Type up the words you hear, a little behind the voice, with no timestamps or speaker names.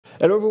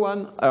Hello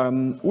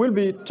everyone, we'll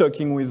be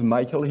talking with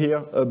Michael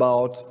here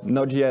about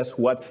Node.js,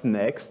 what's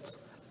next,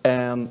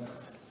 and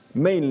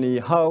mainly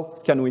how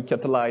can we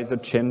catalyze the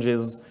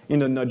changes in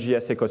the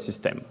Node.js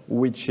ecosystem,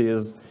 which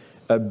is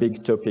a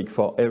big topic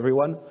for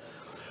everyone.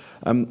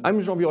 I'm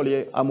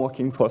Burellier, I'm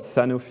working for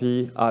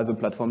Sanofi as a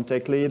platform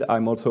tech lead.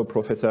 I'm also a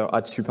professor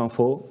at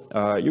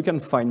Supinfo. You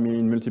can find me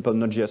in multiple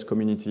Node.js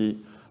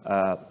community,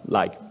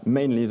 like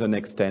mainly the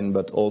Next 10,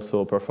 but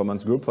also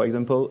Performance Group, for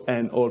example,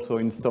 and also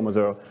in some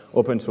other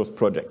open source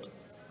project.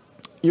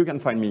 You can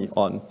find me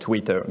on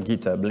Twitter,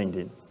 GitHub,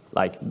 LinkedIn,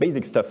 like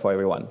basic stuff for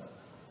everyone.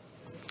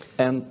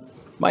 And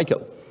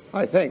Michael.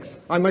 Hi, thanks.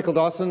 I'm Michael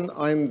Dawson.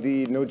 I'm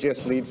the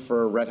Node.js lead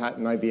for Red Hat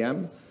and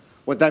IBM.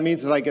 What that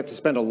means is I get to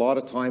spend a lot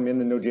of time in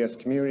the Node.js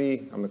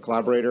community. I'm a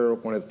collaborator,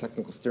 one of the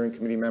technical steering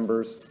committee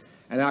members,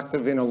 and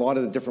active in a lot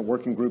of the different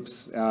working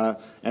groups.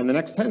 And the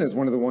Next 10 is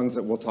one of the ones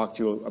that we'll talk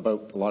to you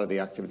about a lot of the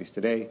activities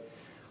today.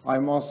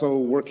 I'm also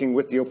working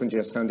with the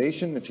OpenJS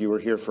Foundation, if you were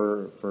here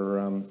for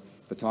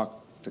the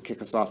talk to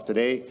kick us off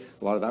today,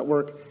 a lot of that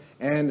work.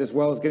 And as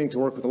well as getting to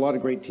work with a lot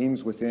of great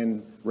teams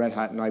within Red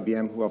Hat and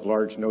IBM who have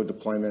large node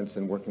deployments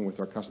and working with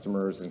our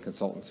customers and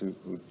consultants who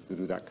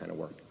do that kind of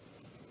work.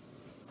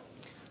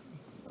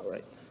 All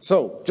right.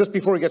 So just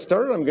before we get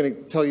started, I'm going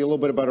to tell you a little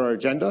bit about our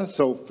agenda.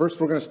 So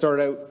first, we're going to start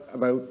out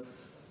about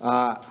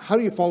how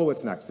do you follow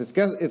what's next?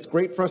 It's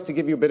great for us to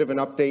give you a bit of an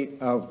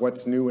update of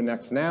what's new and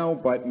next now,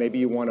 but maybe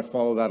you want to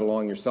follow that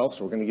along yourself,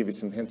 so we're going to give you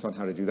some hints on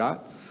how to do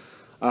that.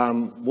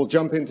 We'll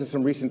jump into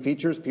some recent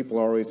features. People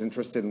are always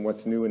interested in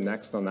what's new and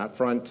next on that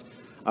front.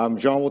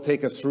 Jean will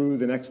take us through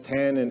the Next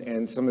 10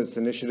 and some of its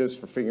initiatives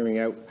for figuring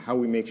out how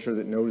we make sure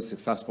that Node is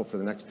successful for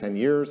the next 10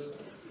 years.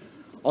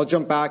 I'll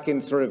jump back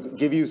and sort of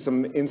give you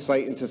some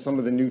insight into some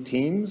of the new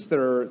teams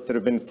that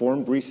have been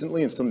formed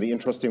recently and some of the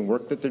interesting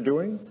work that they're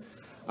doing.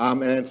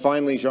 And then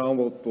finally, Jean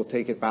will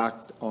take it back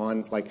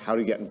on like how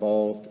to get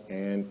involved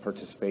and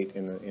participate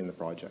in the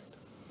project.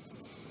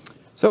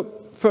 So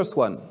first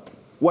one,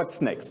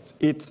 what's next?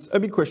 It's a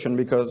big question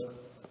because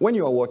when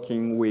you are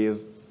working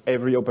with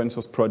every open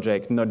source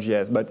project,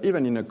 Node.js, but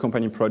even in a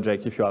company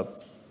project, if you have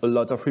a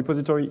lot of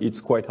repository,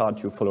 it's quite hard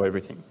to follow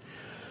everything.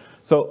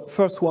 So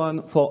first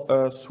one, for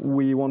us,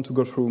 we want to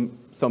go through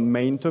some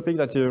main topics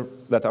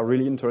that are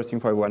really interesting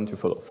for everyone to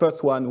follow.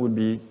 First one would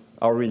be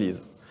our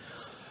release.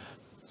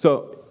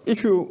 So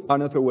if you are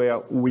not aware,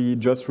 we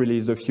just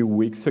released a few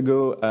weeks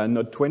ago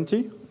Node 20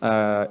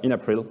 in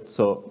April.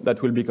 So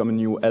that will become a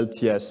new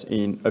LTS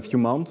in a few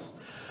months.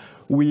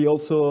 We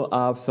also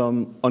have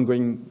some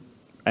ongoing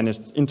and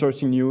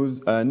interesting news.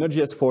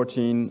 Node.js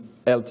 14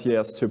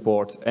 LTS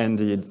support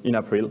ended in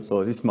April,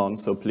 so this month.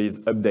 So please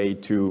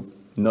update to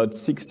Node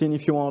 16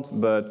 if you want,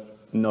 but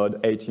Node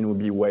 18 will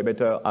be way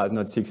better as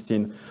Node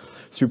 16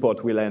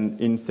 support will end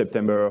in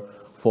September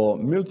for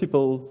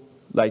multiple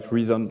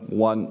reasons.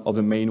 One of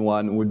the main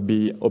one would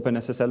be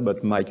OpenSSL,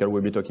 but Michael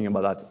will be talking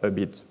about that a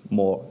bit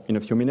more in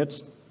a few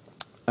minutes.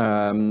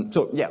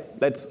 So yeah,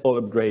 let's all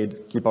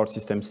upgrade, keep our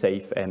system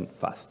safe and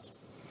fast.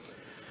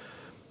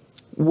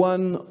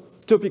 One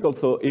topic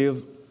also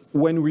is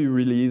when we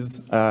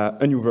release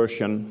a new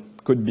version,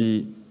 could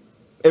be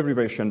every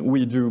version,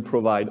 we do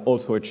provide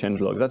also a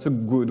changelog. That's a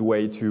good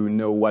way to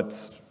know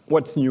what's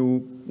new,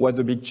 what's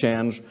a big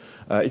change,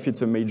 if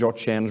it's a major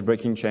change,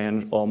 breaking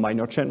change, or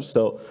minor change.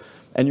 So,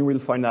 and you will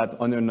find that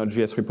on a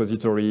Node.js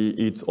repository.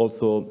 It's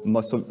also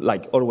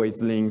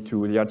always linked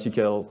to the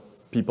article.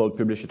 People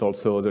publish it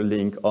also, the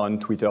link on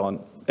Twitter,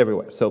 on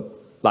everywhere. So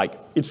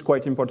it's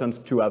quite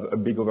important to have a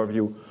big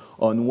overview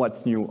on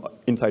what's new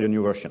inside a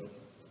new version.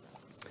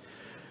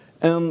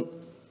 And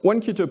one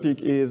key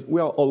topic is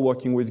we are all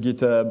working with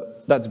GitHub.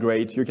 That's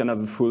great. You can have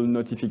a full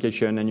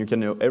notification and you can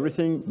know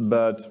everything,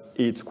 but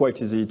it's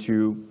quite easy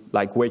to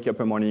wake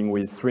up a morning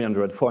with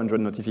 300, 400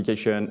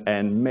 notifications,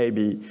 and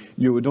maybe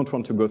you don't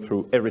want to go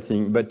through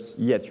everything, but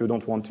yet you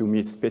don't want to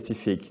miss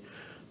specific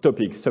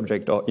topics,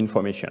 subject, or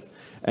information.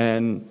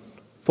 And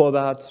for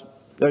that,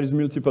 there is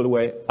multiple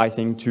ways, I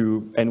think,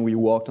 and we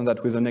worked on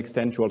that with the Next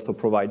 10 to also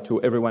provide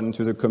to everyone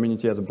to the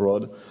community as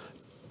abroad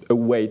a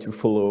way to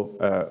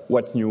follow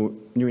what's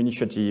new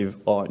initiative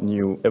or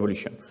new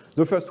evolution.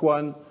 The first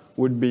one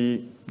would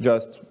be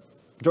just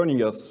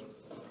joining us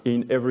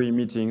in every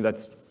meeting that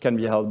can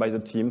be held by the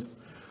teams.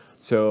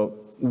 So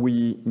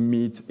we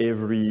meet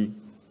every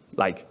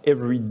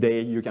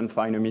day you can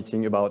find a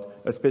meeting about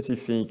a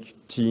specific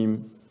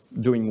team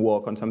doing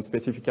work on some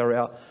specific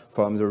area,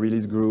 from the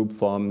release group,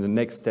 from the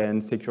Next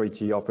 10,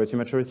 security, or pretty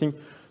much everything.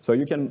 So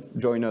you can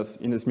join us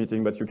in this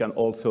meeting, but you can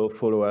also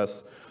follow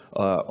us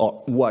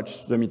or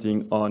watch the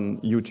meeting on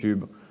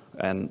YouTube,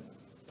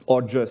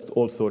 or just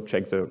also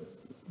check the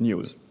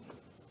news,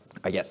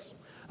 I guess.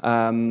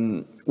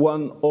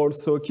 One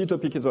also key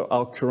topic is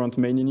our current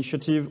main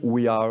initiative.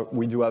 We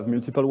do have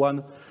multiple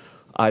ones.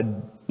 I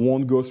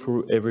won't go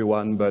through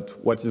everyone, but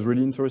what is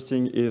really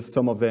interesting is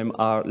some of them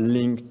are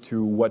linked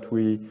to what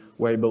we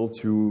were able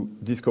to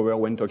discover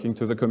when talking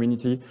to the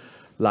community,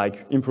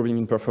 like improving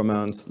in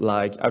performance,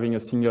 like having a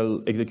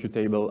single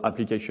executable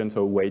application,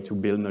 so a way to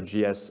build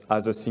Node.js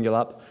as a single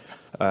app.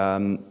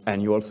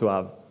 And you also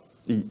have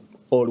the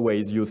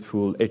always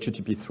useful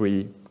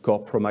HTTP3 core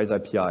promise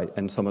API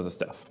and some other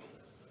stuff.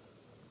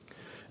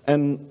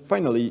 And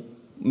finally,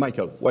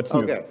 Michael, what's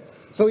new? Okay.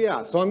 So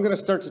yeah, so I'm going to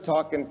start to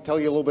talk and tell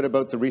you a little bit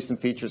about the recent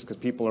features because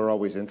people are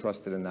always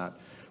interested in that.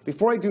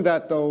 Before I do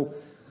that, though,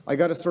 I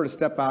got to sort of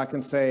step back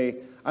and say,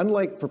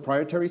 unlike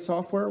proprietary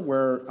software,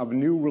 where a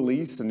new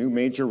release, a new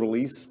major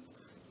release,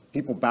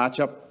 people batch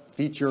up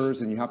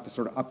features and you have to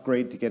sort of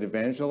upgrade to get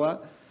advantage of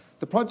that,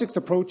 the project's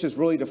approach is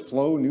really to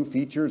flow new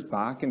features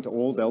back into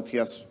old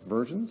LTS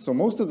versions. So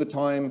most of the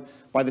time,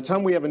 by the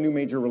time we have a new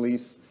major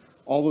release,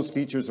 all those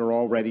features are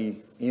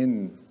already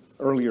in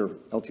earlier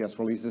LTS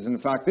releases. And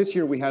in fact, this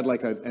year we had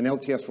like an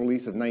LTS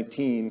release of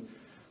 19,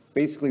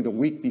 basically the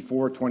week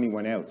before 20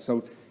 went out.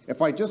 So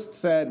if I just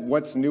said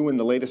what's new in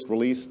the latest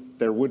release,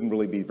 there wouldn't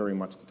really be very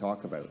much to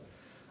talk about.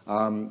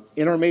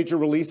 In our major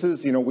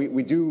releases,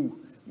 we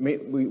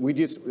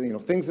just,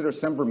 things that are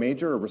Semver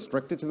major are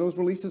restricted to those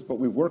releases, but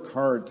we work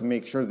hard to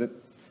make sure that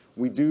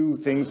we do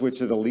things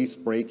which are the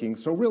least breaking.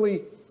 So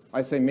really,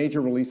 I say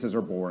major releases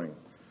are boring.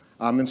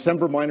 And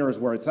Semver minor is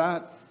where it's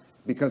at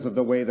because of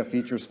the way the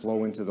features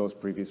flow into those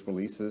previous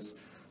releases.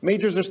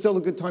 Majors are still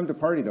a good time to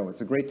party, though.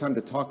 It's a great time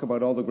to talk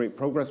about all the great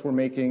progress we're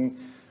making.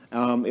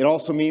 It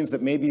also means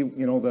that maybe,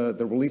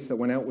 the release that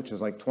went out, which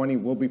is like 20,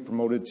 will be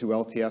promoted to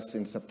LTS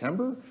in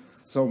September.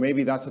 So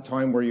maybe that's a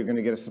time where you're going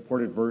to get a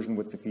supported version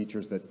with the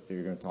features that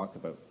you're going to talk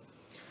about.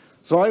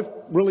 So I've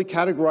really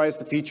categorized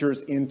the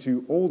features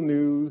into old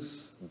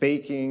news,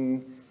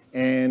 baking,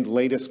 and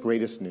latest,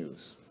 greatest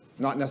news,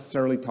 not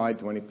necessarily tied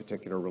to any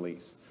particular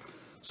release.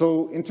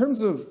 So in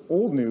terms of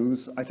old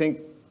news, I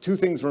think two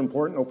things are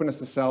important,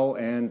 OpenSSL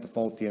and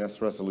default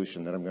DNS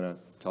resolution that I'm going to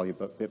tell you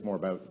a bit more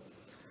about.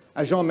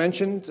 As Jean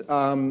mentioned,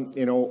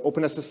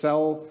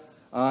 OpenSSL,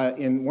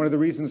 in one of the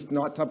reasons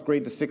not to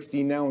upgrade to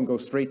 16 now and go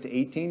straight to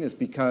 18 is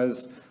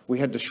because we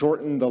had to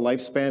shorten the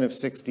lifespan of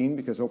 16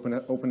 because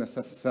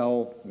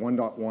OpenSSL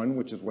 1.1,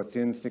 which is what's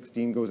in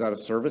 16, goes out of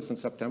service in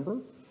September.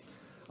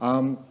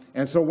 And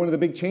so one of the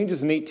big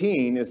changes in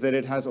 18 is that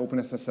it has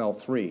OpenSSL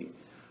 3.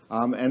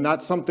 And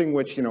that's something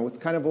which, it's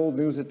kind of old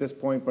news at this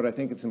point, but I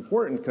think it's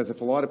important because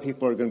if a lot of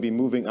people are going to be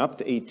moving up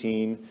to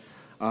 18,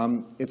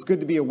 it's good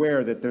to be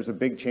aware that there's a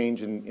big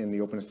change in the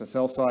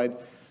OpenSSL side.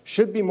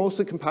 Should be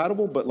mostly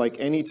compatible, but like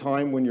any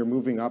time when you're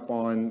moving up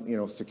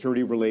on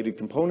security-related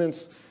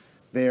components,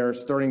 they're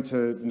starting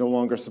to no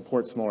longer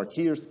support smaller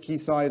key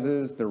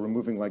sizes. They're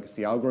removing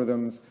legacy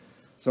algorithms.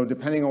 So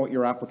depending on what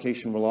your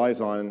application relies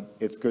on,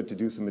 it's good to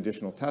do some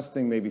additional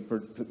testing, maybe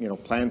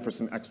plan for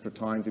some extra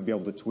time to be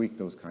able to tweak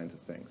those kinds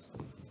of things.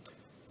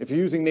 If you're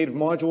using native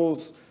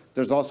modules,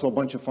 there's also a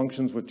bunch of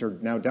functions which are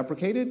now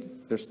deprecated.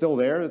 They're still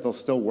there. They'll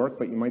still work,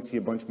 but you might see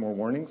a bunch more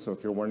warnings. So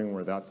if you're wondering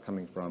where that's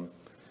coming from,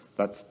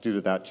 that's due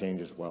to that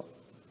change as well.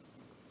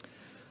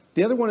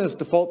 The other one is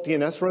default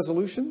DNS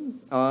resolution.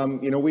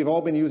 We've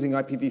all been using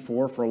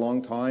IPv4 for a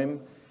long time,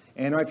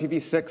 and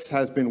IPv6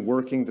 has been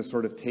working to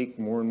sort of take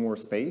more and more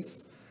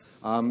space.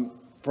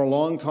 For a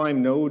long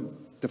time, Node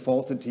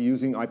defaulted to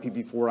using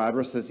IPv4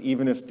 addresses,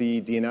 even if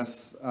the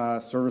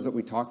DNS servers that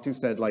we talked to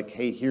said, like,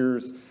 hey,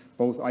 here's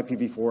both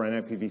IPv4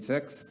 and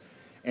IPv6.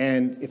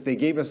 And if they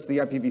gave us the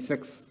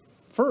IPv6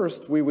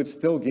 first, we would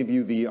still give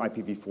you the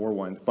IPv4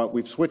 ones. But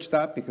we've switched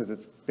that because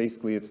it's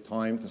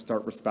time to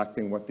start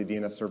respecting what the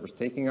DNS server's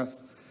taking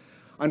us.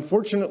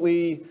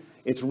 Unfortunately,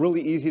 it's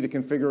really easy to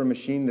configure a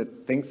machine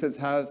that thinks it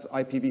has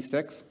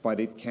IPv6, but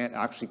it can't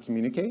actually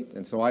communicate.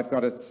 And so I've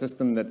got a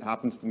system that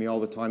happens to me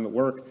all the time at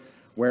work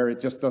where it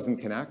just doesn't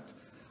connect.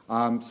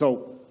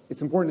 So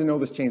it's important to know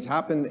this change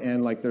happened,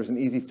 and like there's an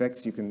easy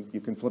fix. You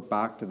can flip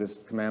back to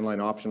this command line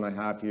option I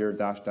have here, --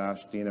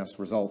 DNS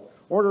result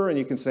order, and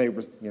you can say,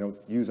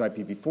 use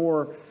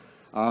IPv4.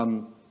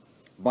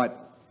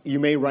 But you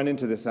may run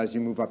into this as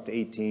you move up to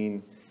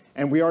 18.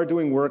 And we are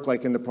doing work,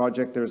 like in the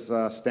project, there's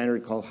a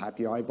standard called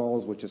Happy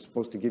Eyeballs, which is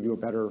supposed to give you a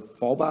better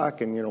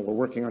fallback, and we're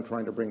working on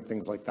trying to bring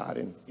things like that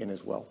in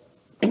as well.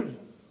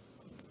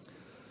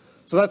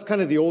 So that's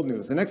kind of the old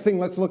news. The next thing,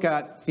 let's look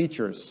at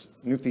features,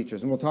 new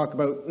features. And we'll talk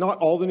about not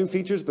all the new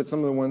features, but some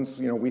of the ones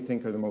we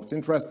think are the most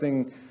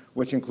interesting,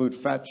 which include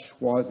fetch,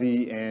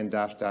 WASI, and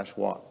 --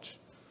 watch.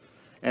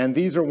 And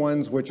these are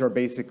ones which are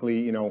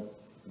basically,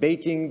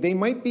 baking. They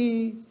might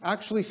be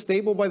actually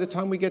stable by the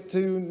time we get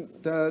to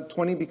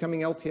 20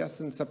 becoming LTS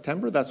in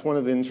September. That's one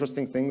of the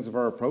interesting things of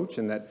our approach,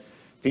 in that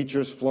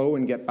features flow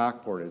and get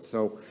backported.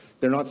 So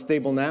they're not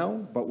stable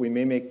now, but we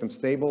may make them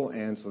stable,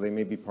 and so they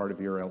may be part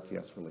of your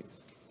LTS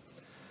release.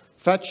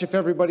 Fetch, if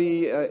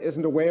everybody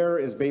isn't aware,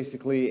 is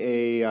basically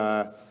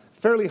a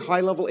fairly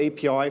high-level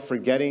API for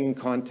getting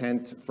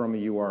content from a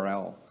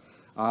URL.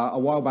 A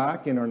while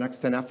back in our Next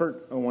 10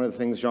 effort, one of the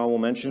things Jean will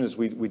mention is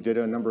we did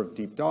a number of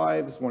deep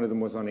dives. One of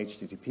them was on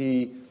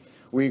HTTP.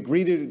 We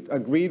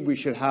agreed we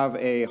should have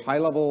a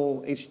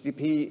high-level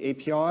HTTP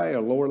API,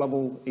 a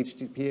lower-level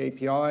HTTP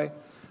API,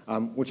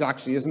 which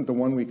actually isn't the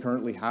one we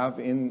currently have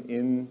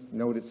in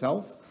Node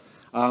itself.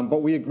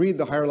 But we agreed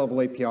the higher-level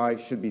API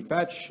should be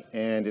fetch,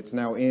 and it's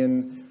now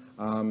in.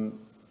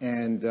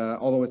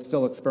 Although it's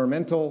still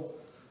experimental,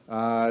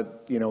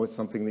 it's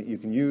something that you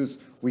can use.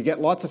 We get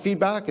lots of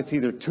feedback. It's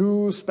either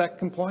too spec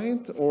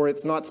compliant or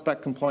it's not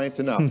spec compliant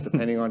enough,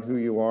 depending on who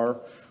you are.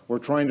 We're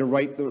trying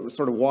to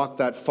sort of walk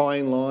that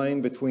fine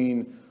line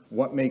between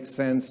what makes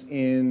sense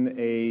in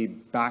a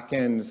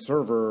back-end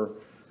server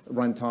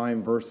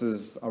runtime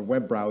versus a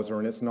web browser,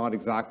 and it's not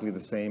exactly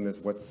the same as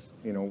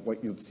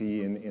what you'd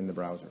see in the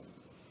browser.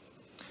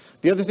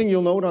 The other thing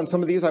you'll note on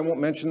some of these, I won't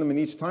mention them in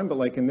each time, but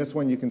like in this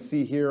one, you can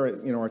see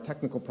here, our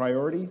technical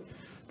priority.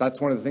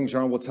 That's one of the things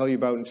Jean will tell you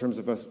about in terms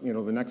of us, the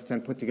Next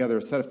 10 put together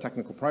a set of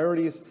technical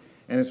priorities.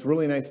 And it's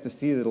really nice to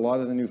see that a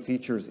lot of the new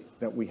features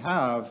that we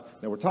have,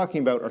 that we're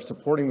talking about, are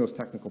supporting those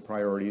technical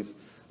priorities.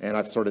 And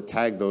I've sort of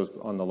tagged those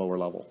on the lower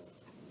level.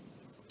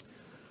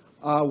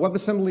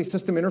 WebAssembly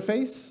system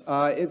interface.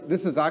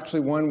 This is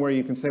actually one where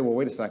you can say, well,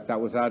 wait a sec, that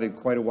was added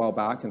quite a while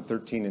back in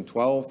 13 and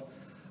 12.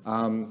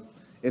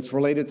 It's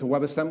related to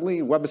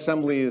WebAssembly.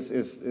 WebAssembly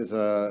is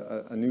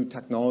a new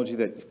technology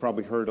that you've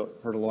probably heard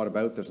a lot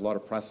about. There's a lot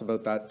of press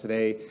about that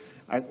today.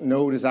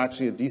 Node is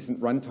actually a decent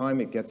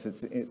runtime. It gets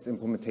its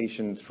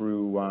implementation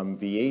through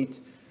V8.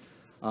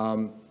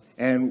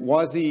 And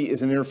WASI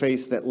is an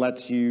interface that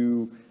lets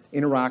you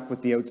interact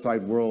with the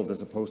outside world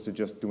as opposed to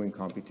just doing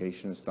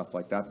computation and stuff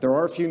like that. There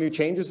are a few new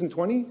changes in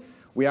 20.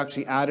 We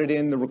actually added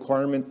in the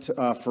requirement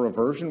for a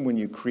version when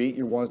you create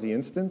your WASI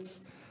instance.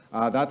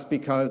 That's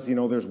because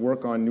there's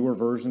work on newer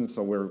versions.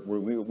 So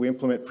we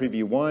implement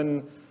preview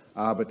 1,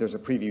 but there's a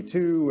preview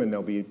 2, and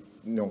there'll be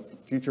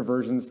future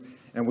versions.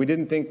 And we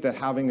didn't think that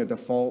having a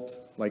default,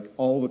 like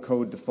all the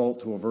code default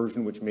to a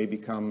version which may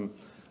become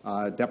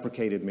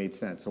deprecated made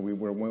sense. So we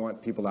want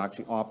people to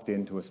actually opt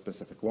into a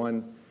specific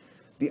one.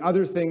 The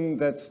other thing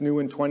that's new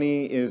in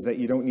 20 is that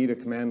you don't need a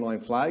command line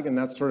flag, and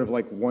that's sort of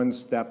like one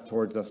step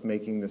towards us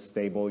making this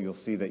stable. You'll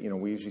see that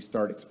we usually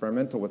start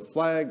experimental with a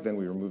flag, then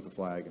we remove the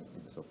flag, and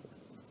so forth.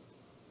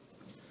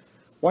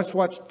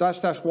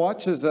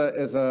 Watch is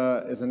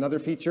another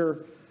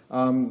feature.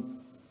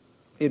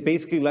 It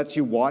basically lets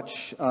you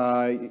watch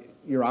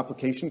your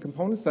application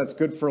components. That's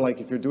good for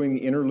if you're doing the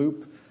inner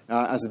loop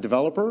as a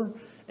developer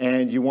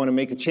and you want to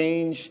make a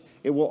change,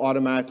 it will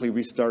automatically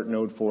restart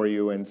Node for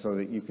you, and so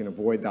that you can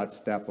avoid that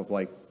step of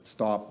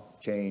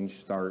stop, change,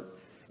 start.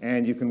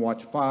 And you can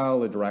watch a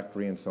file, a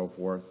directory, and so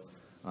forth.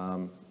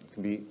 It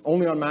can be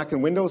only on Mac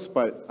and Windows,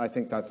 but I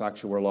think that's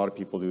actually where a lot of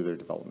people do their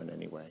development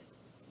anyway.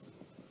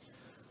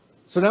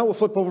 So now we'll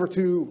flip over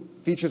to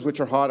features which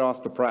are hot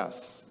off the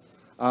press.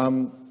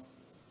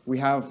 We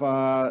have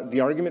the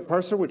argument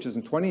parser, which is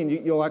in 20, and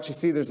you'll actually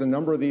see there's a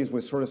number of these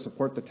which sort of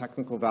support the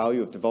technical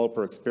value of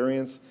developer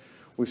experience.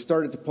 We've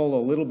started to pull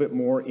a little bit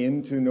more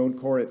into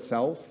Node Core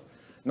itself,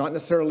 not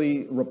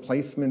necessarily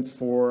replacements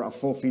for a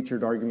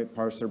full-featured argument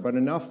parser, but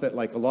enough that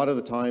a lot of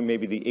the time,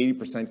 maybe the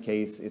 80%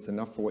 case, it's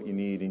enough for what you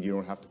need, and you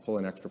don't have to pull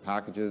in extra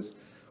packages,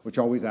 which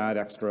always add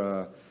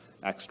extra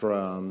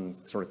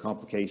sort of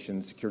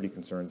complications, security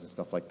concerns, and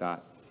stuff like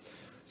that.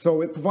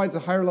 So it provides a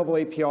higher level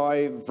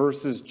API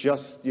versus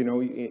just,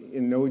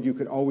 in Node, you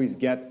could always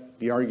get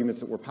the arguments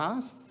that were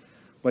passed,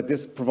 but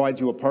this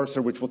provides you a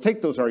parser which will take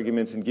those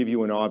arguments and give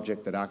you an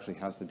object that actually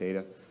has the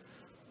data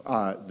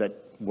that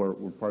were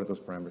part of those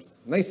parameters.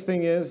 Nice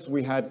thing is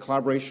we had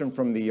collaboration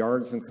from the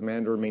yards and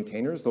commander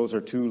maintainers. Those are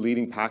two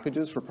leading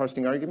packages for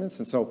parsing arguments,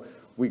 and so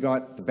we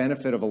got the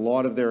benefit of a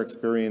lot of their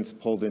experience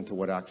pulled into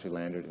what actually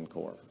landed in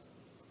core.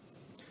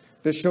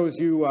 This shows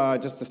you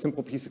just a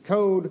simple piece of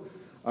code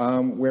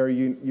where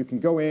you can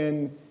go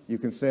in, you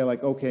can say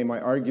okay, my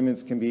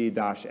arguments can be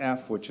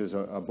 -f, which is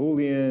a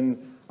Boolean.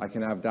 I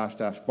can have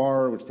 --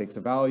 bar, which takes a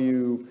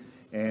value,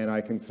 and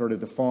I can sort of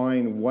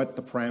define what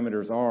the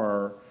parameters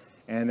are,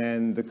 and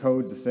then the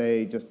code to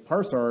say just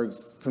parse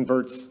args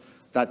converts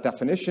that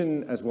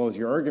definition as well as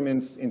your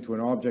arguments into an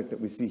object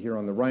that we see here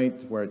on the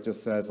right, where it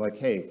just says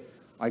hey,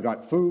 I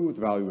got foo,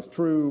 the value was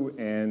true,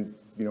 and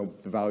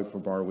the value for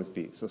bar was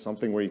b. So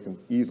something where you can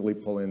easily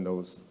pull in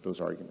those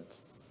arguments.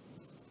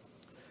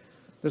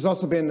 There's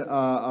also been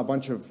a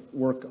bunch of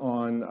work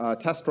on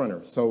test runner.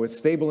 So it's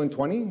stable in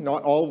 20.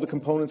 Not all of the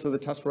components of the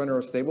test runner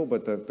are stable,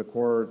 but the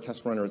core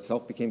test runner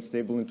itself became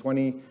stable in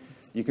 20.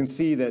 You can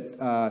see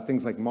that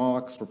things like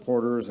mocks,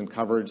 reporters, and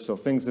coverage, so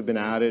things have been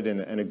added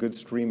and a good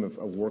stream of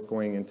work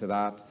going into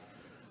that.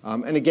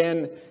 And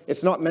again,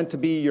 it's not meant to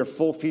be your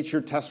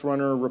full-featured test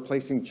runner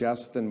replacing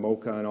Jest and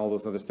Mocha and all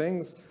those other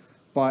things,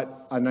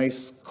 but a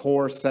nice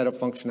core set of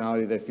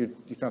functionality that if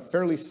you've got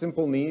fairly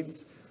simple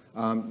needs,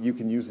 you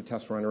can use the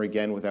test runner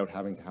again without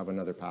having to have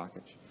another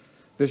package.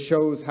 This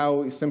shows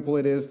how simple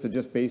it is to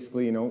just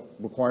basically,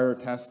 require a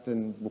test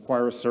and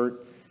require a cert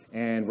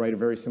and write a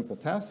very simple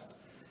test.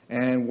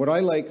 And what I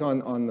like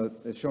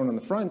is shown on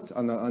the front,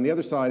 on the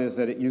other side, is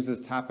that it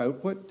uses tap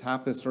output.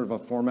 Tap is sort of a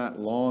format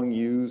long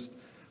used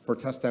for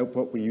test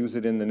output. We use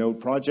it in the Node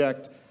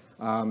project.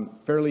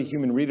 Fairly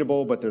human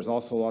readable, but there's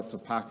also lots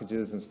of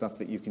packages and stuff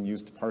that you can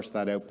use to parse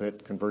that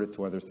output, convert it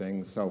to other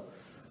things. So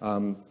a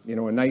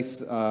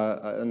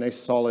nice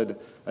solid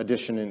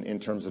addition in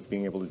terms of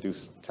being able to do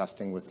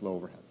testing with low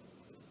overhead.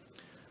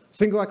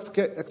 Single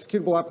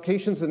executable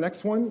applications, the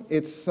next one.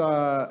 It's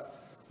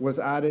was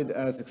added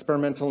as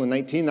experimental in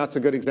 19. That's a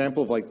good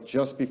example of like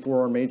just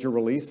before our major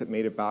release, it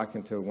made it back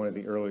into one of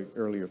the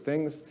earlier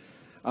things.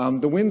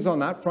 The wins on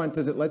that front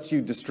is it lets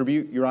you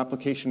distribute your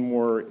application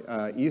more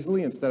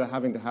easily. Instead of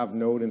having to have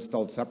Node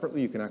installed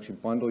separately, you can actually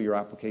bundle your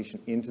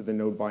application into the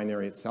Node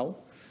binary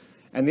itself.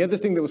 And the other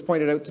thing that was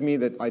pointed out to me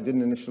that I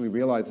didn't initially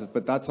realize is,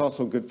 but that's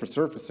also good for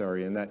surface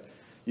area in that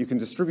you can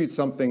distribute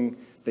something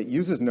that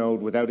uses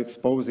Node without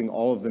exposing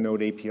all of the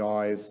Node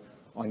APIs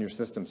on your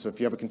system. So if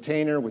you have a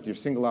container with your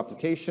single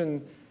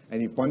application and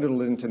you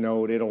bundle it into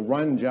Node, it'll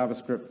run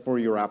JavaScript for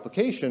your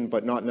application,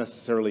 but not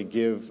necessarily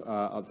give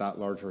that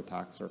larger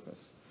attack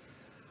surface.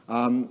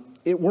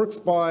 It works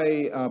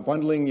by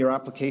bundling your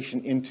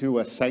application into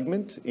a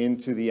segment,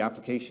 into the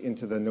application,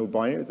 into the Node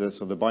binary,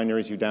 so the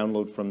binaries you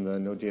download from the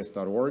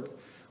Node.js.org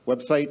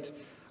website.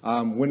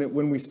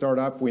 When we start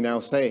up, we now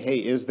say, hey,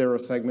 is there a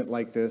segment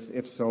like this?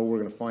 If so, we're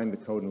going to find the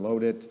code and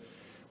load it.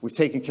 We've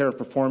taken care of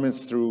performance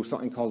through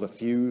something called a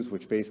fuse,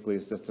 which basically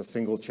is just a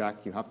single check.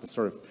 You have to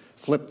sort of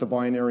flip the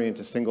binary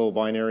into single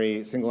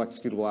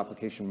executable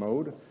application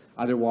mode.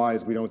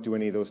 Otherwise, we don't do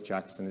any of those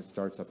checks, and it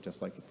starts up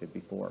just like it did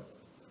before.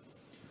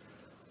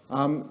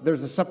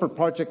 There's a separate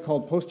project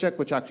called PostCheck,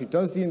 which actually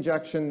does the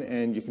injection,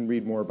 and you can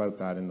read more about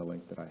that in the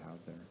link that I have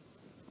there.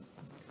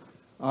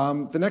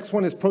 The next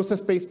one is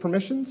process-based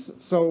permissions.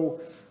 So,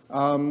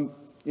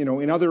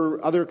 in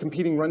other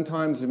competing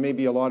runtimes, there may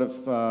be a lot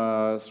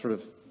of sort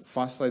of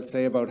fuss, I'd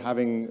say, about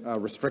having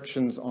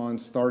restrictions on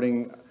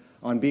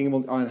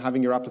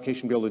having your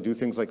application be able to do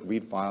things like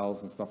read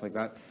files and stuff like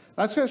that.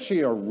 That's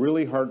actually a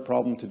really hard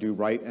problem to do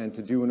right and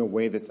to do in a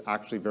way that's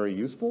actually very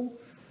useful.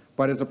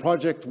 But as a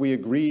project, we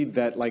agreed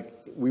that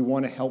we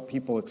want to help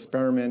people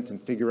experiment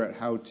and figure out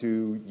how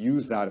to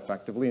use that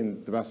effectively,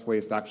 and the best way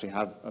is to actually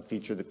have a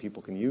feature that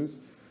people can use.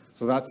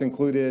 So that's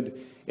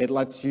included. It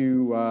lets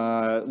you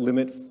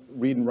limit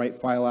read and write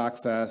file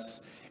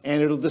access,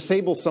 and it'll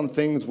disable some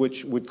things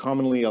which would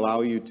commonly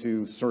allow you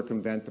to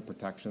circumvent the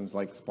protections,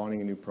 like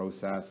spawning a new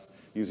process,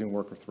 using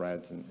worker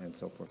threads, and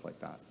so forth like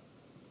that.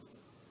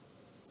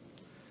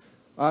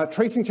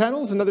 Tracing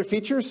channels, another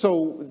feature.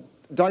 So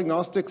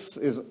diagnostics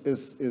is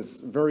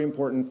a very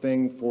important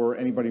thing for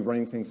anybody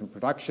running things in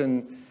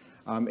production.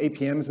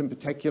 APMs in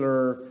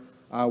particular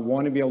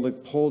want to be able to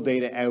pull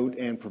data out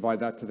and provide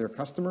that to their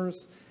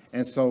customers.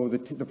 And so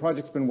the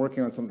project's been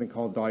working on something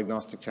called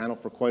diagnostic channel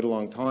for quite a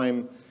long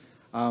time.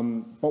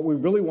 But we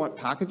really want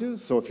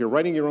packages. So if you're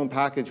writing your own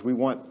package, we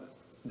want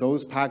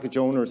those package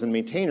owners and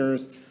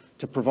maintainers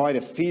to provide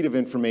a feed of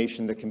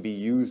information that can be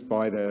used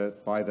by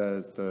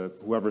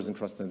whoever's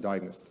interested in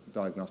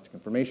diagnostic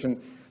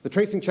information. The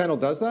tracing channel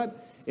does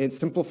that. It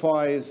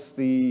simplifies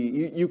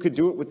you could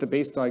do it with the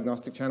base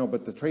diagnostic channel,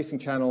 but the tracing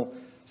channel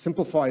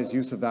simplifies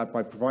use of that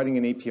by providing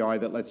an API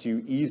that lets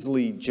you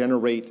easily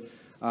generate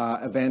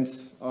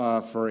events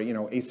for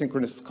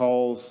asynchronous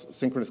calls,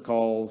 synchronous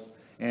calls,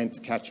 and to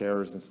catch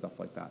errors and stuff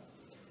like that.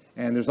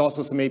 And there's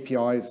also some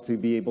APIs to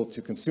be able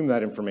to consume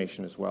that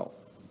information as well.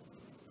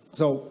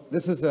 So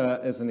this is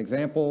as an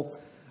example,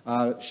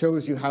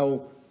 shows you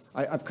how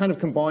I've kind of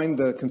combined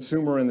the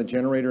consumer and the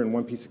generator in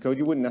one piece of code.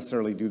 You wouldn't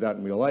necessarily do that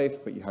in real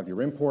life, but you have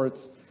your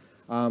imports.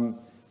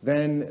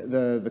 Then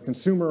the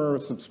consumer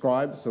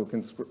subscribes, so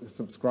can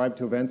subscribe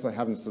to events. I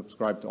haven't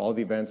subscribed to all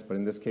the events, but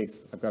in this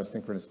case, I've got a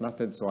synchronous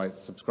method, so I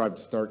subscribe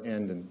to start,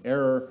 end, and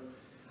error.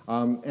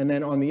 And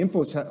then on the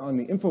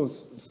info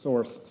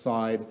source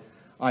side,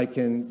 I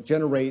can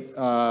generate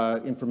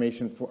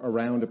information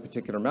around a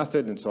particular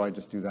method, and so I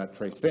just do that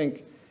trace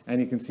sync. And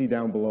you can see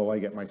down below, I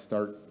get my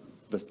start,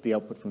 the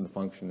output from the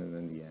function, and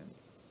then the end.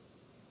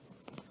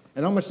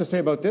 And not much to say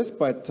about this,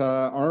 but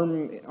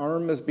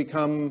ARM has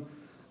become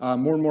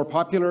more and more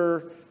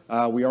popular.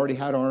 We already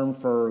had ARM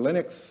for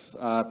Linux.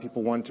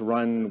 People want to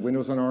run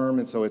Windows on ARM,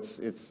 and so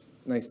it's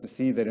nice to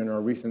see that in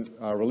our recent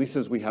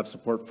releases, we have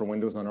support for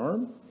Windows on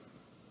ARM.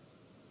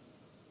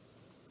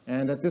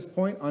 And at this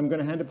point, I'm going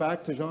to hand it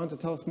back to Jean to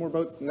tell us more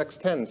about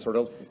Next 10, sort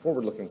of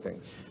forward-looking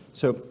things.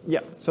 So yeah,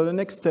 so the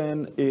Next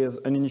 10 is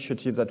an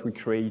initiative that we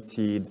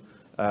created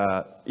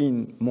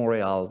in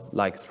Montreal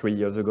like 4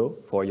 years ago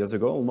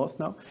almost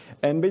now.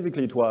 And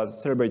basically it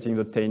was celebrating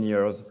the 10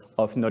 years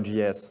of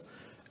Node.js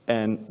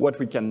and what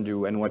we can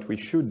do and what we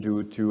should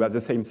do to have the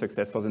same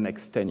success for the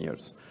next 10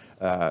 years.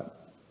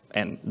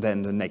 And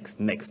then the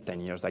next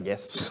 10 years, I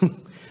guess.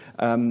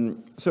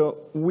 So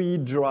we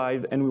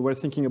drive, and we were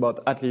thinking about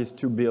at least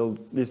to build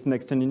this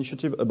Next 10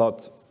 initiative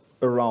about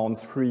around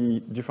 3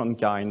 different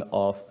kind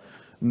of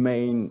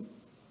main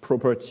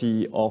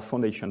property or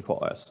foundation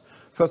for us.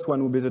 First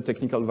one would be the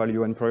technical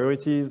value and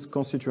priorities,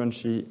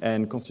 constituency,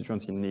 and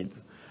constituency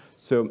needs.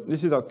 So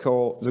this is the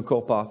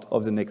core part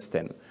of the Next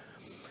 10.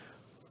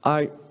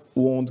 I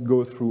won't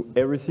go through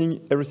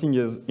everything. Everything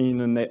is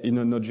in a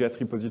Node.js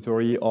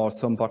repository, or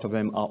some part of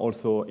them are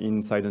also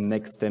inside the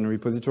Next 10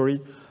 repository.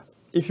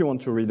 If you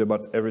want to read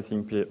about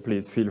everything,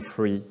 please feel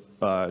free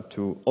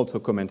to also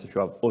comment if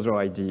you have other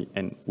idea,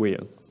 and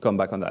we'll come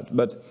back on that.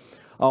 But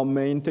our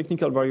main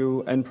technical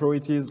value and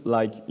priorities,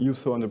 like you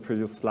saw on the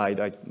previous slide,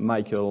 like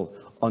Michael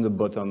on the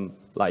bottom,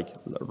 like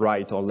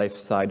right or left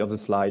side of the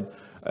slide.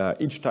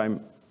 Each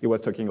time he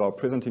was talking about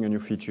presenting a new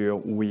feature,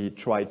 we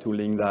try to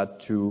link that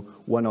to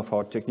one of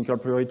our technical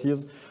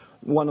priorities.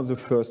 One of the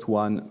first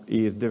one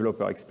is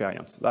developer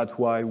experience. That's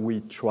why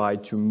we try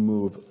to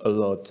move a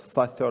lot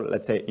faster,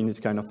 let's say, in this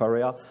kind of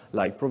area,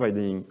 like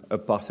providing a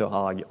parser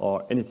arg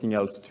or anything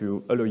else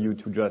to allow you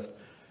to just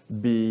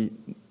be,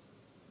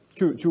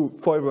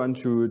 for everyone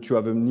to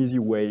have an easy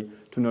way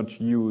to not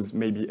use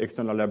maybe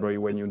external library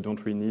when you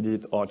don't really need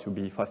it, or to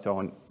be faster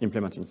on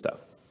implementing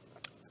stuff.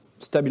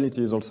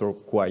 Stability is also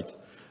quite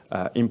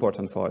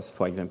important for us,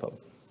 for example.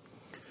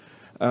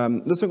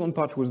 The second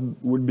part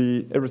would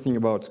be everything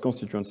about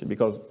constituency,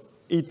 because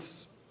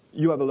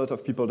you have a lot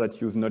of people that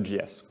use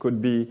Node.js.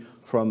 Could be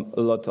from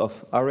a lot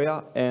of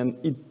area, and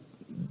it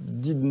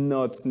did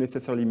not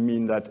necessarily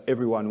mean that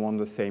everyone wants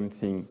the same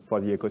thing for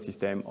the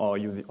ecosystem or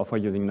for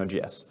using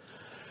Node.js.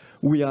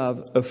 We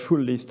have a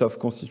full list of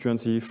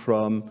constituency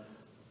from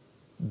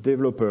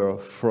developer,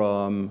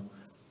 from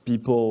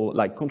people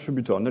like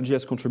contributor,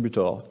 Node.js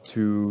contributor,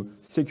 to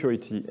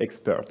security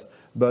expert.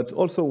 But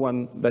also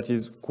one that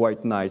is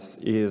quite nice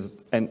is,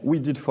 and we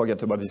did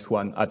forget about this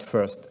one at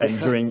first, and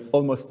during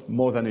almost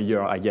more than a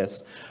year, I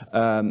guess.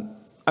 I'm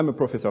a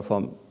professor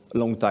for a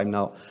long time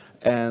now,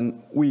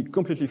 and we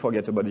completely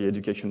forget about the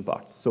education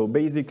part. So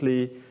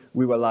basically,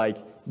 we were like,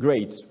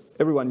 great,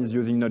 everyone is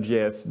using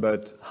Node.js,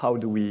 but how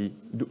do we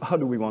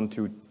want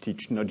to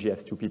teach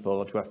Node.js to people,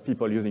 or to have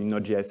people using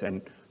Node.js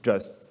and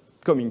just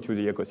coming to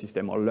the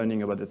ecosystem or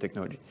learning about the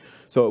technology?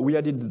 So we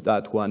added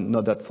that one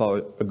not that far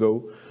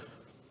ago,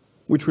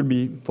 which will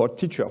be for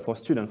teacher, for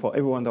student, for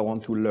everyone that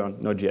want to learn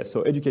Node.js.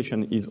 So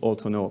education is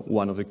also now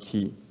one of the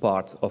key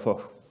parts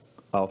of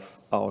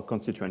our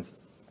constituency.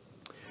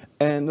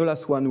 And the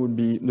last one would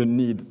be the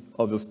need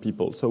of those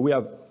people. So we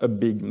have a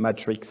big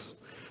matrix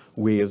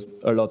with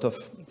a lot of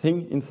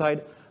things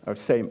inside.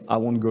 Same, I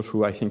won't go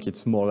through, I think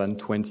it's more than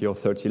 20 or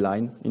 30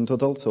 lines in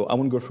total, so I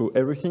won't go through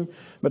everything,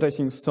 but I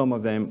think some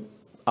of them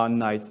are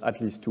nice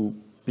at least to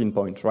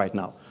pinpoint right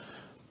now.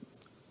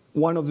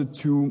 One of the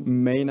two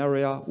main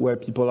areas where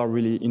people are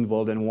really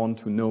involved and want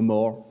to know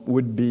more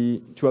would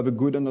be to have a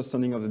good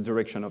understanding of the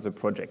direction of the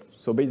project.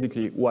 So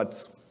basically,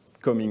 what's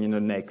coming in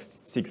the next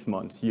 6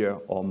 months, year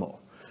or more.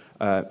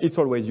 It's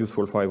always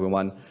useful for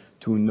everyone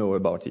to know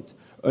about it.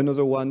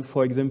 Another one,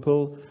 for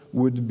example,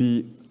 would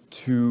be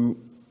to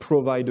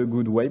provide a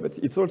good way, but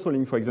it's also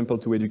linked, for example,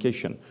 to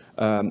education.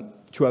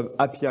 To have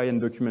API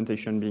and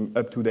documentation being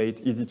up to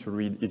date, easy to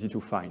read, easy to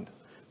find.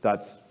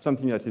 That's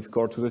something that is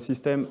core to the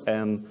system,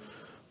 and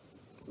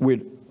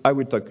I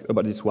will talk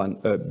about this one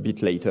a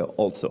bit later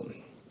also.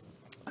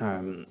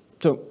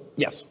 So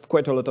yes,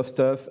 quite a lot of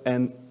stuff.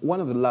 And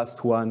one of the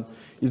last one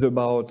is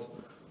about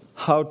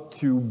how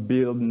to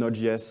build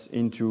Node.js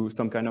into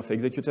some kind of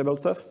executable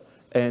stuff.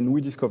 And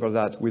we discovered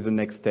that with the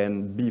Next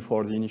 10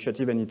 before the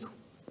initiative, and it's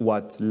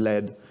what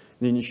led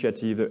the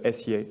initiative, the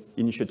SEA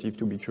initiative,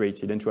 to be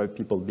created and to have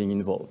people being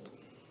involved.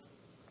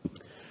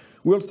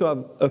 We also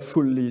have a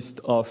full list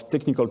of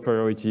technical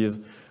priorities,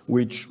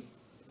 which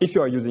if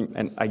you are using,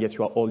 and I guess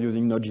you are all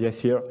using Node.js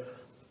here,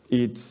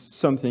 it's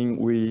something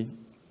we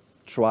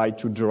try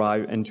to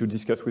drive and to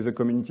discuss with the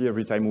community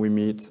every time we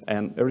meet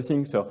and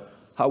everything. So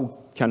how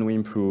can we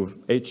improve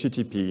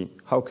HTTP?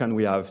 How can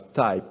we have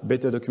type,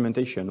 better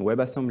documentation,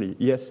 WebAssembly,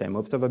 ESM,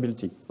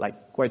 observability,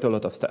 like quite a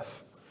lot of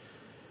stuff.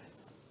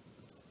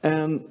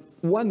 And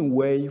one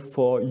way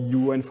for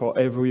you and for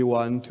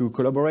everyone to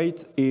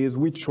collaborate is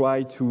we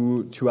try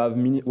to have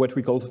what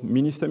we call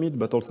mini summit,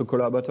 but also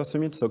collaborator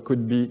summit. So it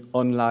could be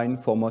online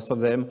for most of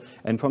them.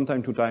 And from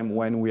time to time,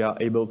 when we are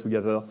able to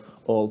gather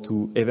all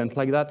to events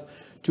like that,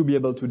 to be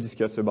able to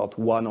discuss about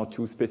one or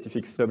two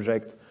specific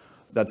subjects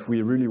that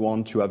we really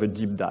want to have a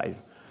deep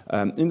dive.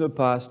 In the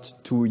past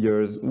 2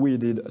 years, we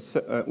did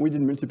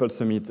multiple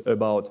summits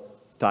about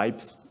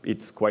types.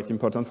 It's quite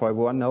important for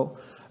everyone now.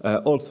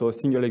 Also,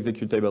 single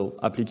executable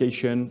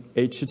application,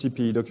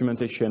 HTTP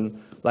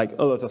documentation, like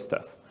a lot of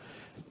stuff.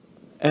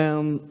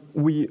 And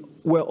we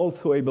were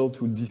also able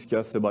to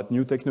discuss about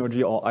new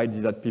technology or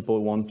ideas that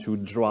people want to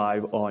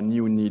drive or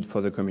new need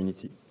for the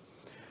community.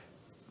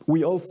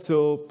 We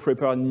also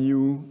prepare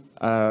new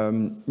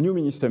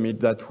mini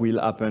summit that will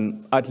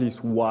happen, at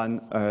least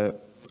one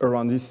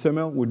around this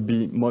summer, would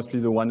be mostly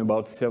the one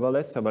about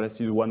serverless.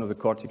 Serverless is one of the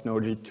core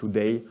technology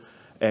today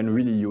and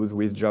really used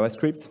with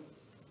JavaScript.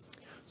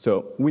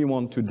 So we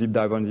want to deep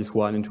dive on this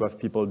one and to have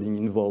people being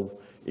involved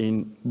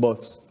in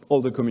both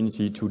all the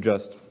community to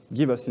just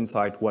give us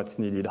insight what's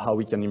needed, how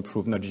we can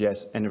improve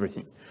Node.js and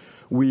everything.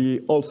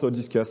 We also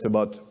discuss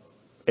about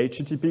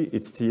HTTP.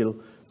 It's still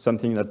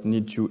something that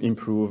needs to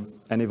improve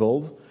and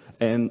evolve,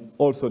 and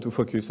also to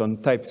focus on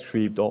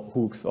TypeScript or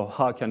hooks, or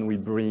how can we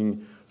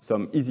bring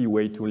some easy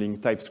way to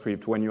link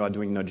TypeScript when you are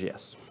doing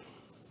Node.js.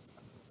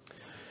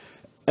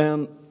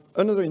 And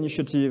another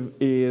initiative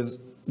is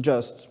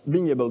just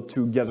being able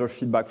to gather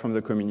feedback from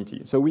the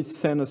community. So we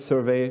sent a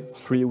survey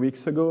 3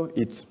 weeks ago.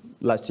 It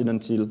lasted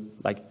until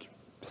like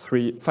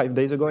 5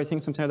 days ago, I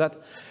think, something like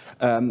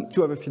that,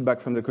 to have a feedback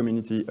from the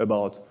community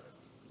about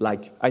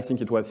like, I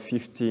think it was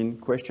 15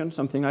 questions,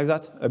 something like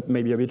that,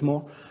 maybe a bit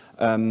more,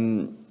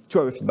 to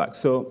have a feedback.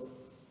 So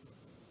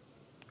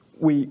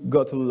we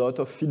got a lot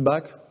of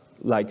feedback,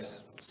 like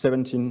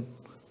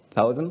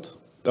 17,000.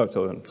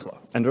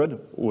 100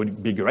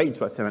 would be great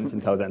for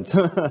 17,000.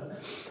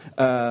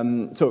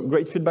 So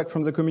great feedback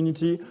from the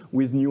community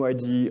with new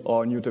idea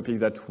or new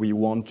topics that we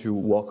want to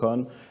work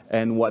on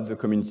and what the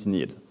community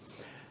needs.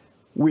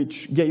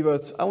 Which gave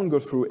us, I won't go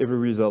through every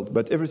result,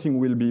 but everything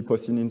will be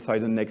posted inside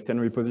the next 10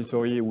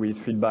 repository with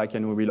feedback,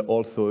 and we will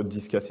also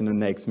discuss in the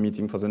next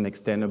meeting for the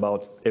next 10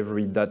 about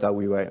every data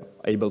we were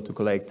able to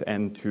collect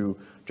and to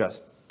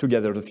just to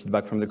gather the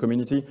feedback from the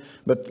community.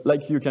 But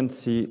like you can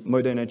see,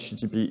 modern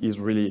HTTP is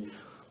really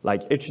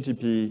like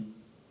HTTP,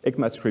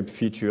 ECMAScript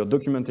feature,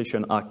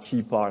 documentation are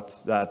key parts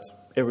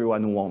that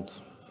everyone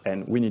wants,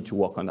 and we need to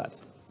work on that.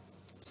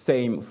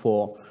 Same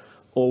for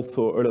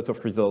also a lot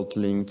of results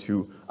linked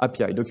to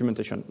API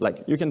documentation.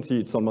 Like you can see,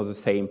 it's almost the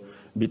same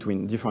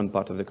between different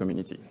parts of the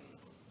community.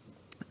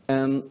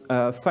 And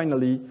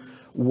finally,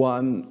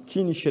 one key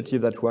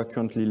initiative that we're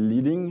currently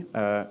leading,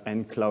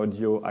 and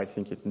Claudio, I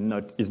think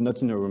is not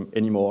in the room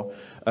anymore,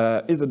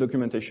 is a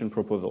documentation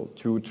proposal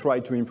to try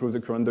to improve the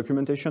current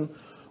documentation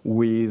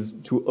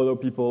to other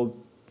people,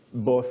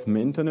 both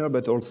maintainer,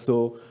 but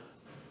also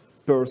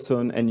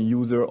person and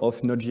user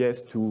of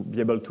Node.js to be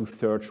able to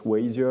search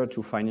way easier,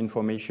 to find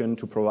information,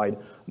 to provide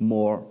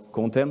more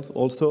content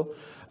also.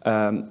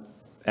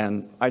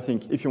 And I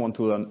think if you want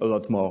to learn a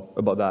lot more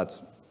about that,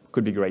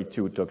 could be great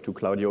to talk to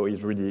Claudio.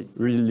 He's really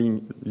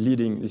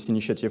leading this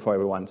initiative for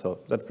everyone, so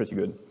that's pretty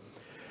good.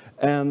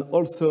 And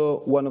also,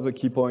 one of the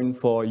key points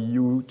for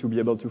you to be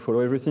able to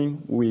follow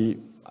everything, we,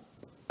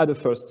 at the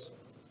first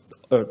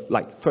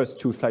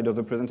two slides of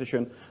the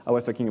presentation, I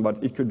was talking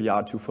about it could be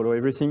hard to follow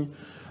everything.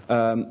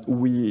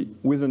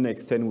 With the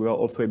next 10, we are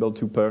also able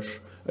to push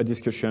a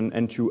discussion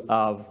and to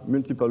have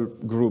multiple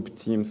group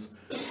teams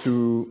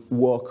to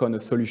work on a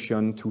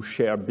solution to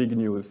share big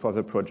news for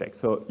the project.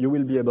 So you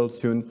will be able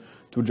soon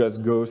to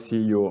just go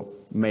see your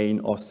main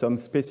or some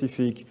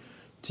specific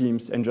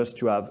teams and just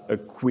to have a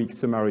quick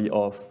summary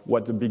of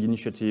what the big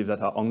initiatives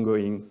that are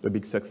ongoing, the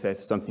big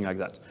success, something like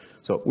that.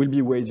 So it will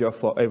be way easier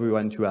for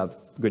everyone to have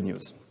good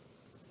news.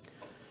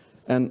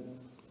 And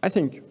I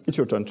think it's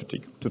your turn to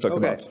talk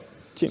about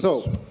teams.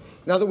 So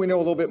now that we know a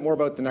little bit more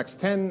about the next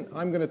 10,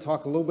 I'm going to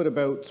talk a little bit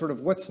about sort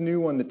of what's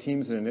new on the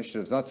teams and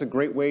initiatives. That's a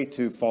great way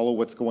to follow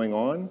what's going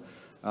on,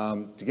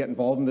 to get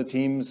involved in the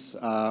teams,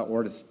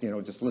 or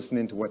to just listen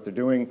into what they're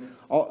doing.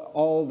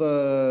 All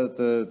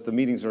the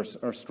meetings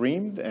are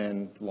streamed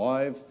and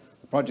live.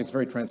 The project's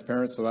very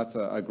transparent, so that's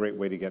a great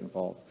way to get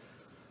involved.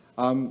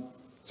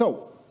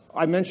 So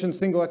I mentioned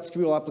single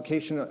executable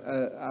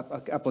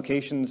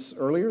applications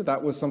earlier.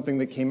 That was something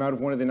that came out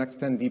of one of the next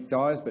 10 deep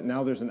dives, but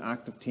now there's an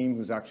active team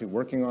who's actually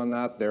working on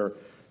that.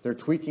 They're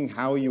tweaking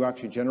how you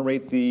actually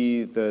generate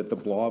the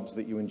blobs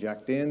that you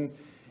inject in.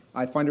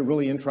 I find it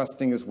really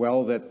interesting as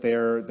well that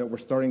we're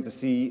starting to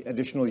see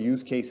additional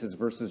use cases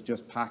versus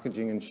just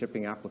packaging and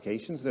shipping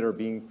applications that are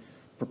being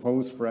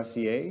proposed for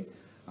SEA.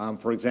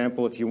 For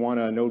example, if you want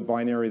a node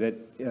binary that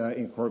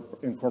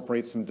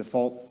incorporates some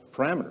default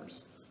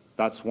parameters,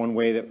 that's one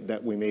way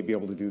that we may be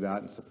able to do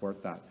that and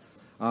support that.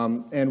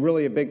 And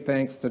really a big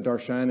thanks to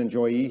Darshan and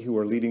Joyi, who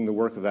are leading the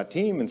work of that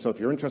team. And so if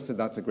you're interested,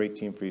 that's a great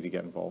team for you to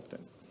get involved in.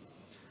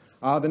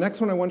 The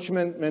next one I want to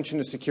mention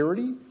is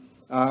security.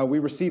 We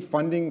received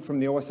funding from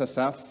the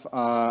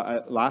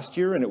OSSF last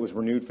year, and it was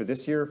renewed for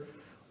this year.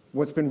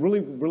 What's been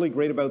really, really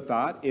great about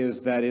that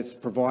is that it's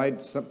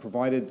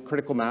provided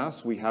critical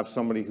mass. We have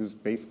somebody who's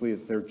basically,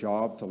 it's their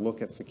job to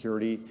look at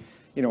security,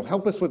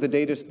 help us with the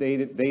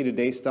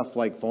day-to-day stuff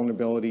like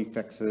vulnerability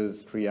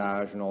fixes,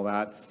 triage, and all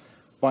that.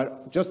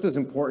 But just as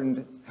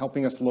important,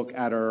 helping us look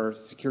at our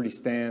security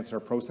stance, our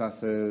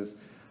processes,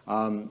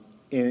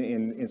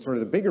 in sort of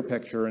the bigger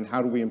picture, and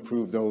how do we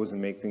improve those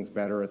and make things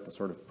better at the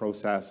sort of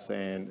process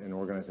and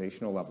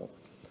organizational level.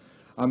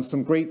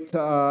 Some great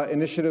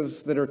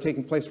initiatives that are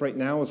taking place right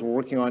now is we're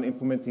working on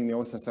implementing the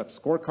OSSF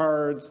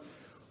scorecards.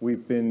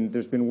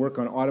 There's been work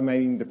on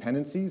automating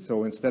dependencies.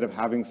 So instead of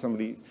having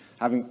somebody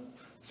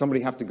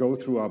have to go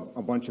through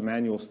a bunch of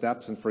manual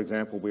steps, and for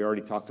example, we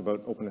already talked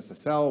about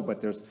OpenSSL,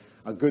 but there's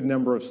a good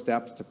number of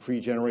steps to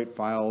pre-generate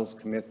files,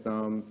 commit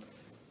them.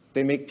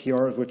 They make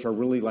PRs which are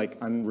really like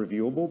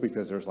unreviewable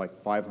because there's like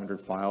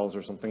 500 files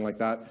or something like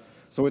that.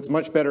 So it's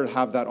much better to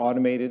have that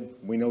automated.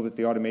 We know that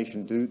the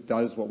automation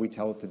does what we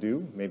tell it to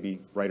do, maybe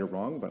right or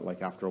wrong, but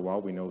like after a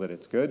while we know that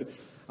it's good.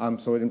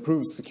 So it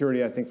improves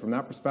security, I think, from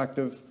that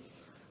perspective.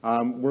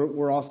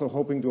 We're also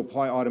hoping to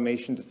apply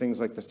automation to things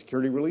like the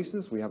security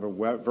releases. We have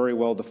a very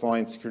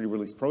well-defined security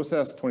release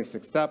process,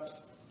 26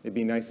 steps. It'd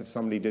be nice if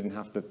somebody didn't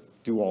have to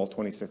do all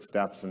 26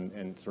 steps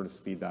and sort of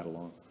speed that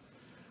along.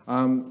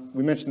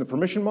 We mentioned the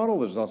permission model.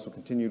 There's also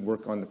continued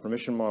work on the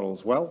permission model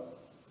as well.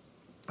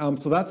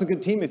 So that's a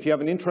good team. If you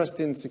have an interest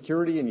in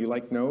security and you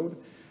like Node,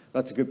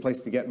 that's a good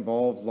place to get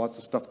involved. Lots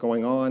of stuff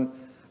going on.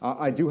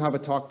 I do have a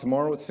talk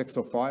tomorrow at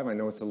 6:05. I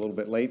know it's a little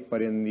bit late,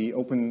 but in the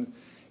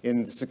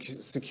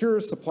Secure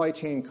Supply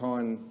Chain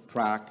Con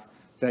track,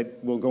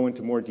 that will go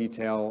into more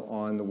detail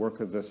on the work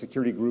of the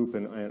security group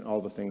and all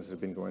the things that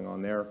have been going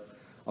on there,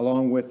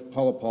 along with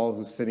Paul,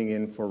 who's sitting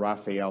in for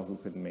Raphael, who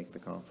couldn't make the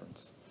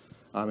conference.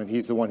 And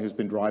he's the one who's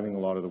been driving a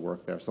lot of the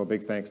work there. So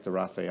big thanks to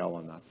Raphael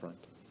on that front.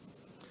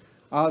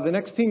 The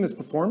next theme is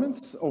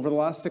performance. Over the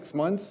last 6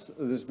 months,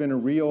 there's been a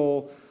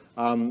real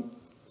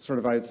sort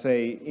of, I'd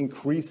say,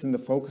 increase in the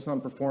focus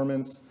on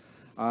performance.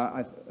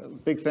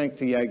 Big thanks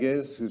to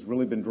Yagiz, who's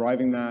really been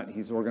driving that.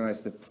 He's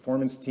organized the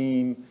performance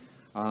team.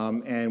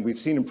 And we've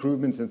seen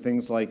improvements in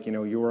things like,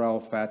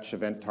 URL fetch,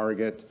 event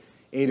target.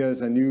 Ada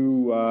is a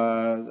new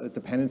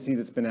dependency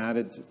that's been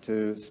added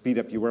to speed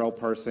up URL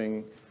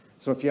parsing.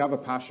 So if you have a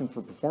passion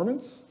for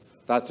performance,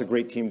 that's a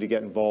great team to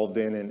get involved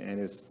in and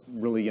is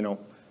really,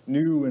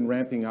 new and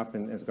ramping up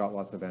and has got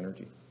lots of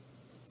energy.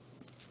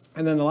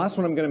 And then the last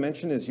one I'm going to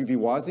mention is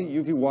UVWASI.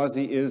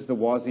 UVWASI is the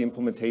WASI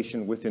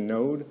implementation within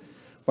Node,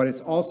 but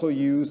it's also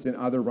used in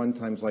other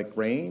runtimes like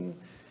Rain.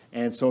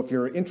 And so if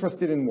you're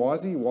interested in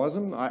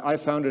WASM, I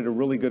found it a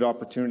really good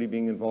opportunity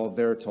being involved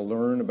there to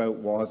learn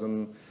about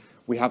WASM.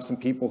 We have some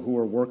people who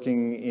are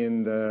working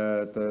in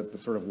the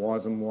sort of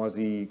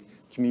WASI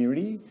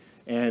community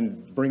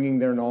and bringing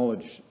their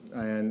knowledge.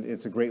 And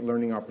it's a great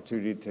learning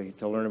opportunity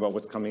to learn about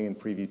what's coming in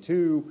Preview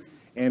 2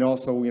 and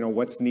also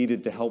what's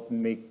needed to help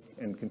make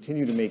and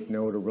continue to make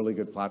Node a really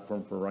good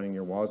platform for running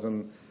your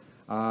WASM.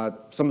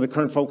 Some of the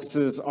current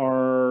focuses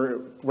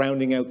are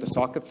rounding out the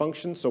socket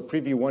functions. So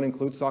Preview 1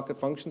 includes socket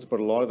functions, but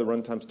a lot of the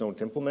runtimes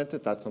don't implement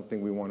it. That's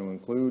something we want to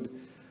include.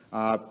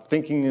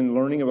 Thinking and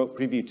learning about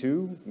Preview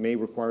 2 may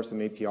require some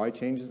API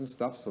changes and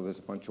stuff, so there's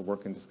a bunch of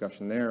work and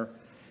discussion there.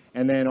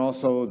 And then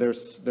also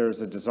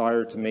there's a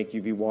desire to make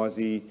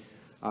UVWASI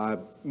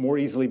more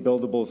easily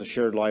buildable as a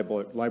shared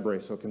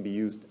library, so it can be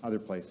used other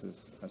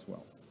places as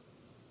well.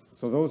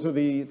 So those are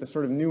the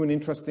sort of new and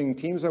interesting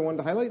teams I wanted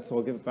to highlight. So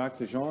I'll give it back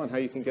to Jean on how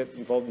you can get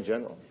involved in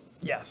general.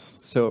 Yes.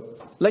 So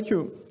like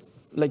you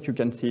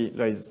can see,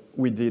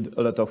 we did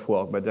a lot of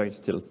work, but there is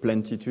still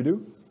plenty to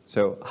do.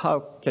 So how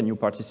can you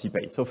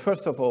participate? So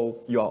first of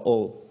all, you are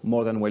all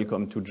more than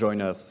welcome to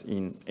join us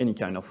in any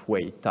kind of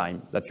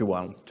time that you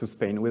want to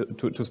spend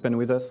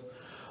with us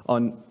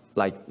on,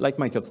 like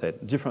Michael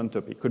said, different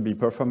topic. Could be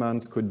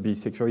performance, could be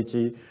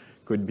security,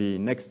 could be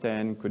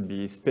Next-Gen, could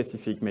be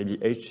specific, maybe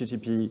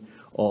HTTP,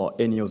 or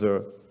any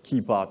other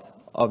key part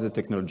of the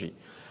technology.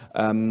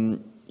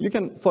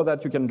 For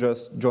that, you can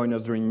just join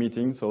us during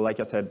meetings. So like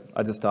I said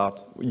at the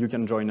start, you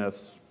can join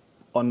us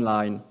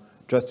online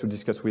just to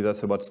discuss with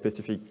us about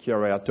specific key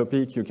area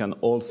topic. You can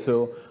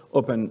also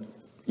open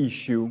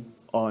issue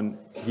on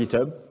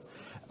GitHub.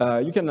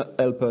 You can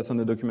help us on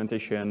the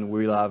documentation.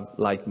 We'll have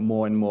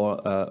more and more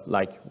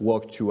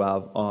work to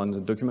have on the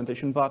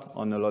documentation part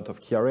on a lot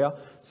of key area.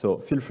 So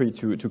feel free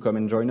to come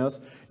and join us.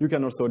 You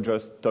can also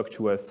just talk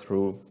to us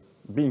through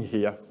being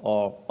here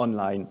or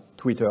online,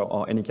 Twitter,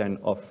 or any kind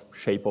of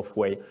shape of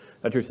way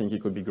that you think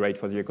it could be great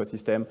for the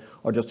ecosystem,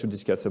 or just to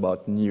discuss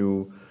about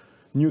new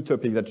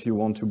topics that you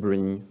want to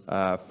bring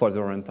for the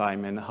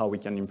runtime and how we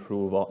can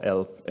improve or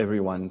help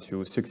everyone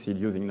to succeed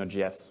using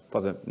Node.js for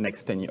the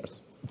next 10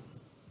 years.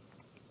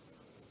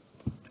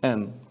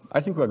 And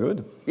I think we're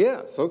good.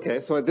 Yes, okay.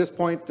 So at this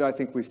point, I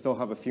think we still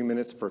have a few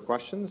minutes for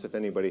questions, if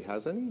anybody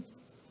has any.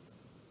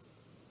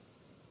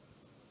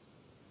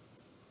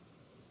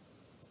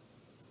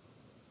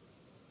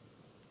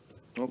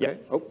 Okay.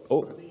 Yeah.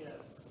 Oh.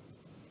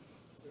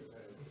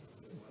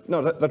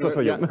 No, that was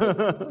for you. Yeah, similar to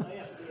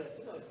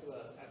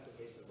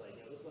applications like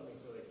this one makes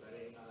really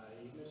exciting.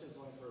 You mentioned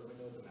something for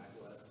Windows and Mac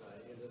OS.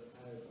 Is it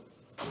kind of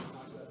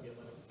talk about the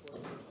Linux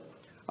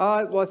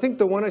support? Well, I think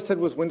the one I said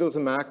was Windows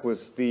and Mac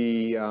was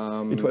the...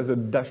 it was a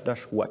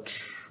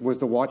 --watch. Was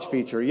the watch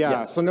feature, yeah.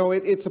 Yes. So no,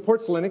 it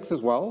supports Linux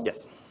as well.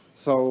 Yes.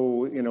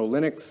 So,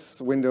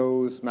 Linux,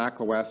 Windows, Mac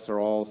OS are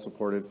all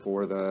supported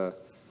for the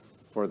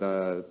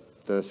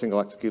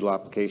single executable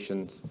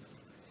applications.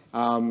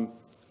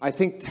 I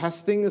think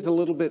testing is a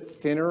little bit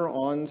thinner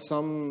on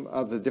some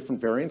of the different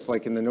variants.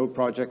 Like in the Node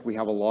project, we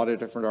have a lot of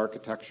different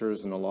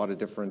architectures and a lot of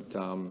different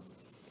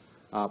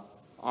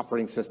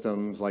operating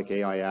systems like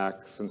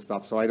AIX and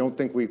stuff. So I don't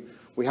think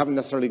we haven't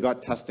necessarily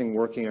got testing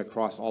working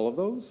across all of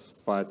those,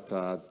 but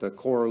the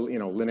core,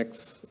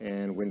 Linux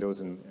and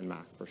Windows and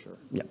Mac for sure.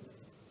 Yeah.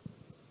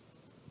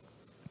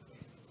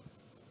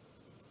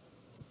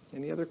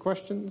 Any other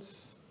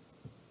questions?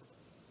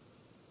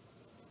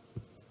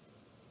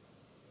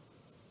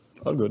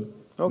 All good.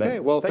 Okay,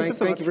 well,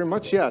 thank you very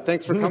much. Yeah,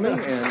 thanks for coming,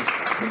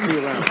 and see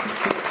you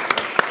around.